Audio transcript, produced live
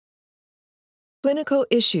Clinical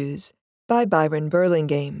Issues by Byron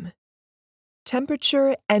Burlingame.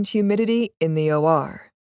 Temperature and humidity in the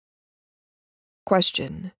OR.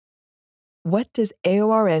 Question: what does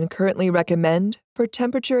AORN currently recommend for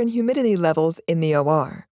temperature and humidity levels in the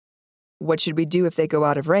OR? What should we do if they go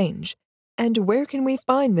out of range? And where can we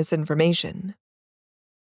find this information?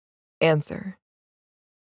 Answer: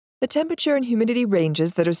 the temperature and humidity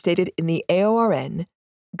ranges that are stated in the AORN,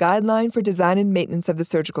 Guideline for Design and Maintenance of the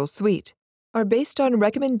Surgical Suite, are based on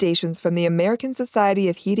recommendations from the American Society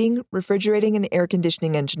of Heating, Refrigerating, and Air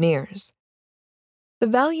Conditioning Engineers. The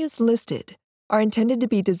values listed are intended to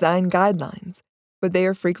be design guidelines, but they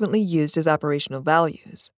are frequently used as operational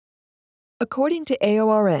values. According to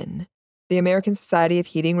AORN, the American Society of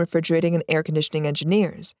Heating, Refrigerating, and Air Conditioning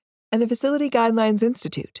Engineers, and the Facility Guidelines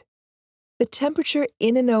Institute, the temperature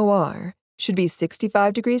in an OR should be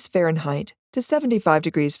 65 degrees Fahrenheit to 75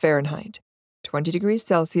 degrees Fahrenheit, 20 degrees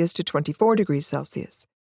Celsius to 24 degrees Celsius,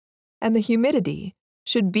 and the humidity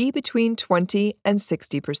should be between 20 and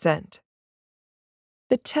 60%.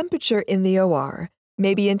 The temperature in the OR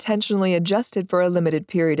may be intentionally adjusted for a limited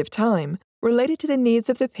period of time related to the needs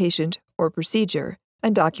of the patient or procedure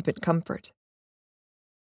and occupant comfort.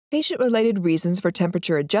 Patient-related reasons for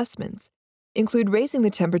temperature adjustments include raising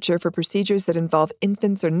the temperature for procedures that involve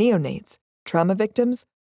infants or neonates, trauma victims,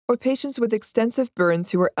 or patients with extensive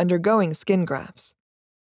burns who are undergoing skin grafts.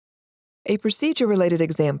 A procedure-related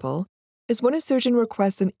example is when a surgeon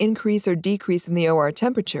requests an increase or decrease in the OR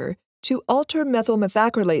temperature to alter methyl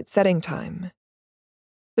methacrylate setting time.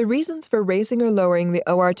 The reasons for raising or lowering the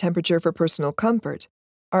OR temperature for personal comfort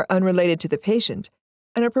are unrelated to the patient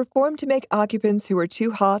and are performed to make occupants who are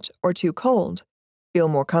too hot or too cold feel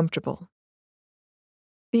more comfortable.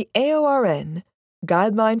 The AORN,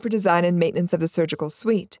 Guideline for Design and Maintenance of the Surgical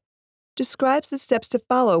Suite, describes the steps to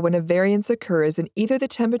follow when a variance occurs in either the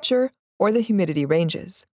temperature or the humidity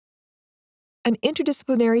ranges. An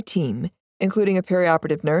interdisciplinary team, including a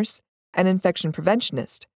perioperative nurse, an infection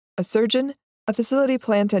preventionist, a surgeon, a facility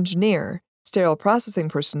plant engineer, sterile processing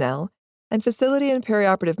personnel, and facility and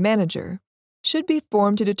perioperative manager, should be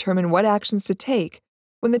formed to determine what actions to take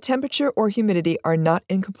when the temperature or humidity are not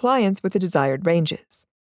in compliance with the desired ranges.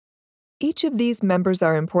 Each of these members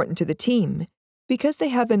are important to the team because they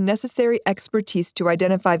have the necessary expertise to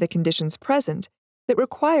identify the conditions present that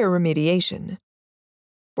require remediation.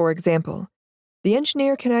 For example, the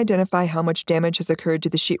engineer can identify how much damage has occurred to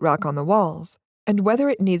the sheetrock on the walls and whether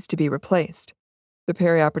it needs to be replaced. The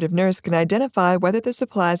perioperative nurse can identify whether the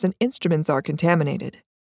supplies and instruments are contaminated.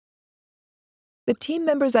 The team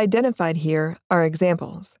members identified here are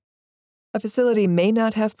examples. A facility may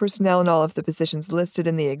not have personnel in all of the positions listed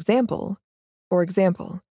in the example. For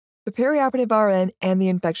example, the perioperative RN and the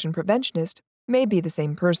infection preventionist may be the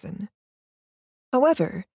same person.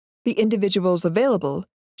 However, the individuals available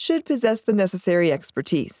should possess the necessary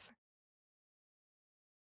expertise.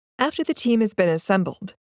 After the team has been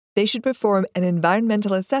assembled, they should perform an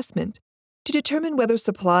environmental assessment to determine whether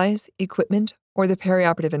supplies, equipment, or the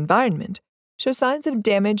perioperative environment show signs of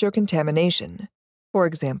damage or contamination. For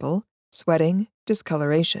example, sweating,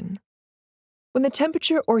 discoloration. When the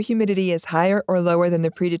temperature or humidity is higher or lower than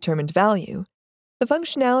the predetermined value, the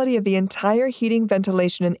functionality of the entire heating,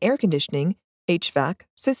 ventilation, and air conditioning (HVAC)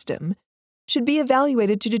 system should be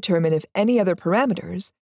evaluated to determine if any other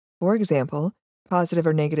parameters, for example, positive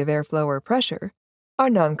or negative airflow or pressure, are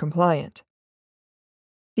non-compliant.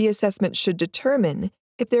 The assessment should determine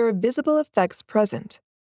if there are visible effects present,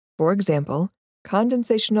 for example,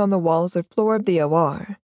 condensation on the walls or floor of the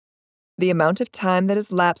OR, the amount of time that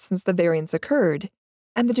has lapsed since the variance occurred,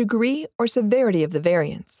 and the degree or severity of the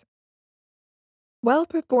variance. While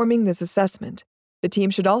performing this assessment, the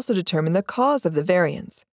team should also determine the cause of the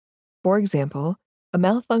variance. For example, a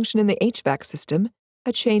malfunction in the HVAC system,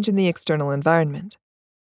 a change in the external environment.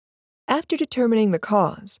 After determining the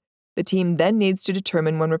cause, the team then needs to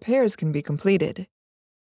determine when repairs can be completed.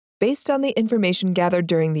 Based on the information gathered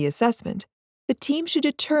during the assessment, the team should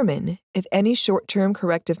determine if any short-term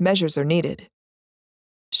corrective measures are needed.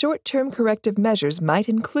 Short-term corrective measures might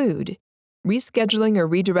include rescheduling or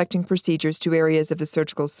redirecting procedures to areas of the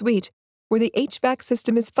surgical suite where the HVAC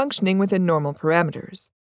system is functioning within normal parameters,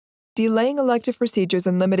 delaying elective procedures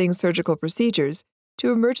and limiting surgical procedures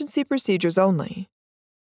to emergency procedures only,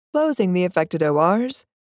 closing the affected ORs,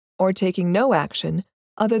 or taking no action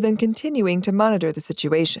other than continuing to monitor the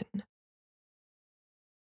situation.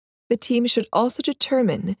 The team should also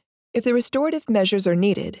determine if the restorative measures are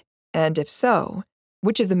needed, and if so,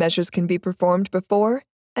 which of the measures can be performed before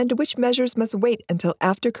and which measures must wait until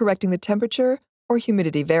after correcting the temperature or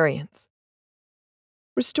humidity variance.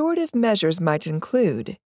 Restorative measures might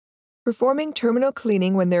include performing terminal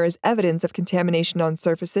cleaning when there is evidence of contamination on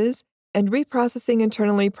surfaces, and reprocessing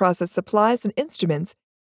internally processed supplies and instruments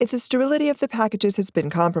if the sterility of the packages has been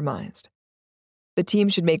compromised. The team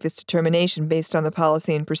should make this determination based on the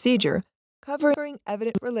policy and procedure covering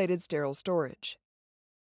evidence-related sterile storage.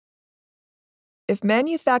 If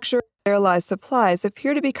manufacturer sterilized supplies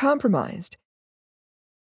appear to be compromised,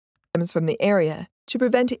 items from the area to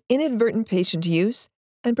prevent inadvertent patient use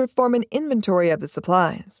and perform an inventory of the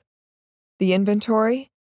supplies. The inventory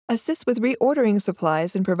assists with reordering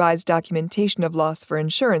supplies and provides documentation of loss for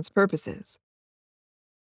insurance purposes.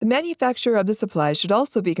 The manufacturer of the supplies should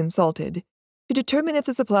also be consulted to determine if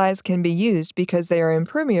the supplies can be used because they are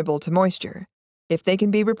impermeable to moisture, if they can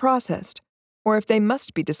be reprocessed, or if they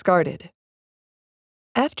must be discarded.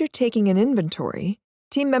 After taking an inventory,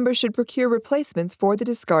 team members should procure replacements for the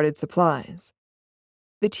discarded supplies.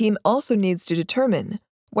 The team also needs to determine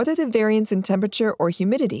whether the variance in temperature or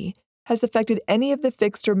humidity has affected any of the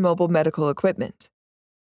fixed or mobile medical equipment.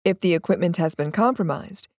 If the equipment has been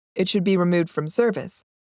compromised, it should be removed from service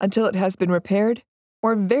until it has been repaired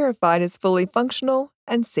or verified as fully functional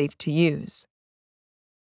and safe to use.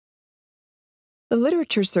 The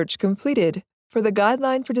literature search completed for the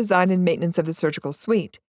Guideline for Design and Maintenance of the Surgical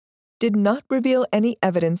Suite did not reveal any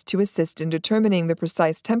evidence to assist in determining the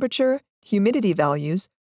precise temperature, humidity values,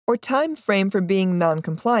 or time frame for being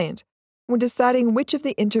non-compliant when deciding which of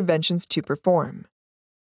the interventions to perform.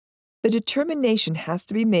 The determination has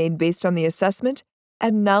to be made based on the assessment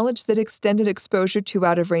and knowledge that extended exposure to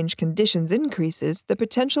out-of-range conditions increases the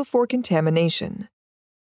potential for contamination.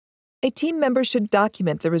 A team member should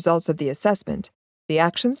document the results of the assessment, the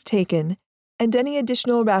actions taken, and any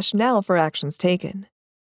additional rationale for actions taken.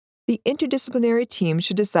 The interdisciplinary team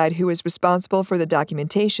should decide who is responsible for the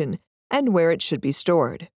documentation and where it should be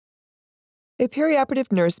stored. A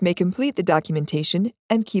perioperative nurse may complete the documentation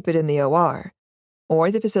and keep it in the OR,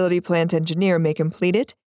 or the facility plant engineer may complete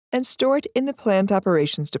it and store it in the plant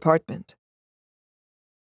operations department.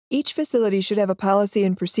 Each facility should have a policy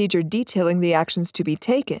and procedure detailing the actions to be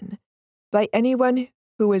taken by anyone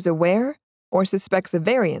who is aware or suspects a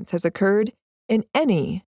variance has occurred in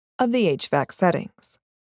any of the HVAC settings.